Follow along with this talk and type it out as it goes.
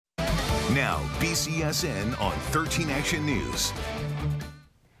Now, BCSN on 13 Action News.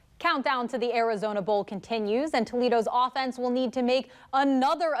 Countdown to the Arizona Bowl continues, and Toledo's offense will need to make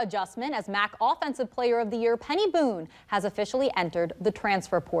another adjustment as MAC Offensive Player of the Year Penny Boone has officially entered the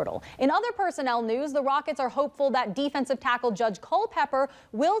transfer portal. In other personnel news, the Rockets are hopeful that defensive tackle Judge Culpepper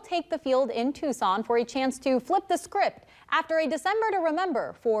will take the field in Tucson for a chance to flip the script after a December to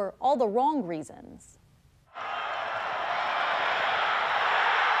remember for all the wrong reasons.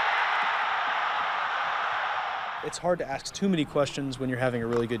 It's hard to ask too many questions when you're having a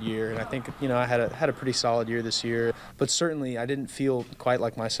really good year, and I think, I had a pretty solid year this year, but certainly I didn't feel quite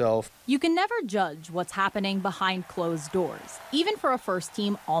like myself. You can never judge what's happening behind closed doors, even for a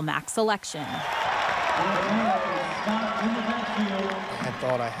first-team All-MAC selection. I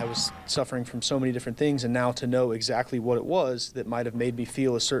thought I was suffering from so many different things, and now to know exactly what it was that might have made me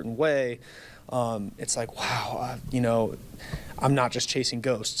feel a certain way, it's like, wow, I'm not just chasing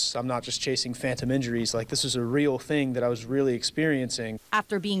ghosts. I'm not just chasing phantom injuries. Like, this is a real thing that I was really experiencing.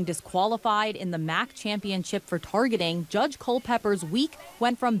 After being disqualified in the MAC championship for targeting, Judge Culpepper's week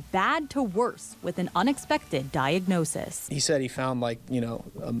went from bad to worse with an unexpected diagnosis. He said he found,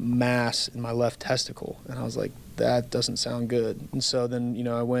 a mass in my left testicle, and I was like, that doesn't sound good. And so then,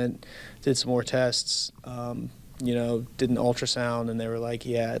 I went, did some more tests, did an ultrasound, and they were like,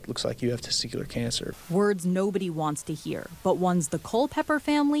 yeah, it looks like you have testicular cancer. Words nobody wants to hear, but ones the Culpepper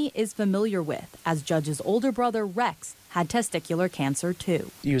family is familiar with, as Judge's older brother, Rex, had testicular cancer too.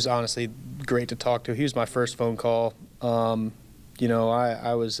 He was honestly great to talk to. He was my first phone call. I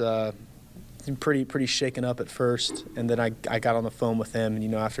was pretty shaken up at first, and then I got on the phone with him,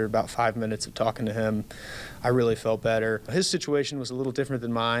 and after about 5 minutes of talking to him, I really felt better. His situation was a little different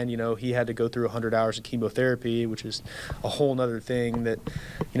than mine. He had to go through 100 hours of chemotherapy, which is a whole nother thing that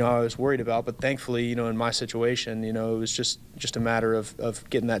I was worried about. But thankfully, in my situation, it was just a matter of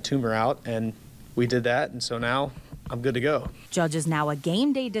getting that tumor out, and we did that, and so now I'm good to go. Judge is now a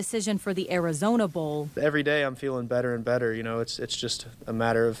game day decision for the Arizona Bowl. Every day I'm feeling better and better. It's just a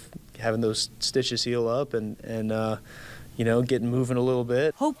matter of having those stitches heal up and getting moving a little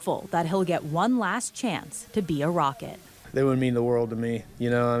bit. Hopeful that he'll get one last chance to be a Rocket. They would mean the world to me.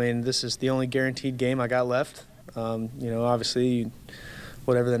 This is the only guaranteed game I got left. Obviously,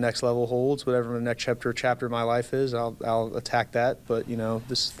 whatever the next level holds, whatever the next chapter of my life is, I'll attack that. But,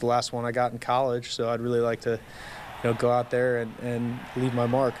 this is the last one I got in college, so I'd really like to go out there and leave my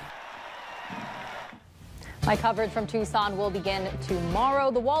mark. My coverage from Tucson will begin tomorrow.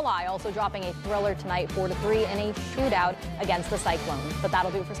 The Walleye also dropping a thriller tonight, 4-3 in a shootout against the Cyclones. But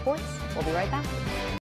that'll do it for sports. We'll be right back.